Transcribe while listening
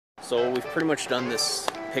So we've pretty much done this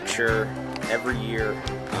picture every year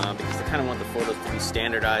because they kind of want the photos to be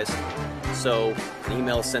standardized. So an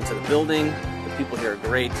email is sent to the building. The people here are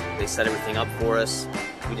great. They set everything up for us.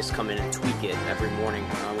 We just come in and tweak it every morning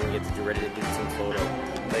when we get to do ready to do the team photo.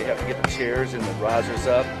 They have to get the chairs and the risers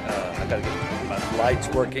up. I got to get my lights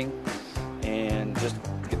working and just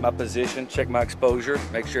get my position, check my exposure,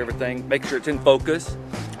 make sure it's in focus.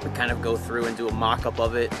 We kind of go through and do a mock-up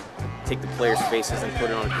of it, take the players' faces and put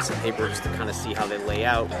it on a piece of paper just to kind of see how they lay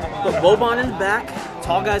out. Put Boban in the back,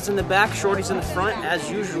 tall guys in the back, shorties in the front,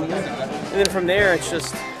 as usual. And then from there, it's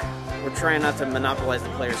just, we're trying not to monopolize the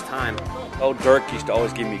players' time. Old Dirk used to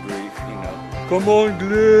always give me grief, you know. Come on,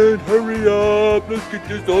 Glenn, hurry up, let's get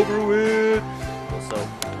this over with. So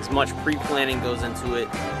as much pre-planning goes into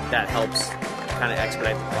it, that helps kind of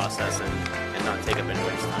expedite the process and not take up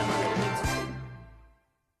anybody's time.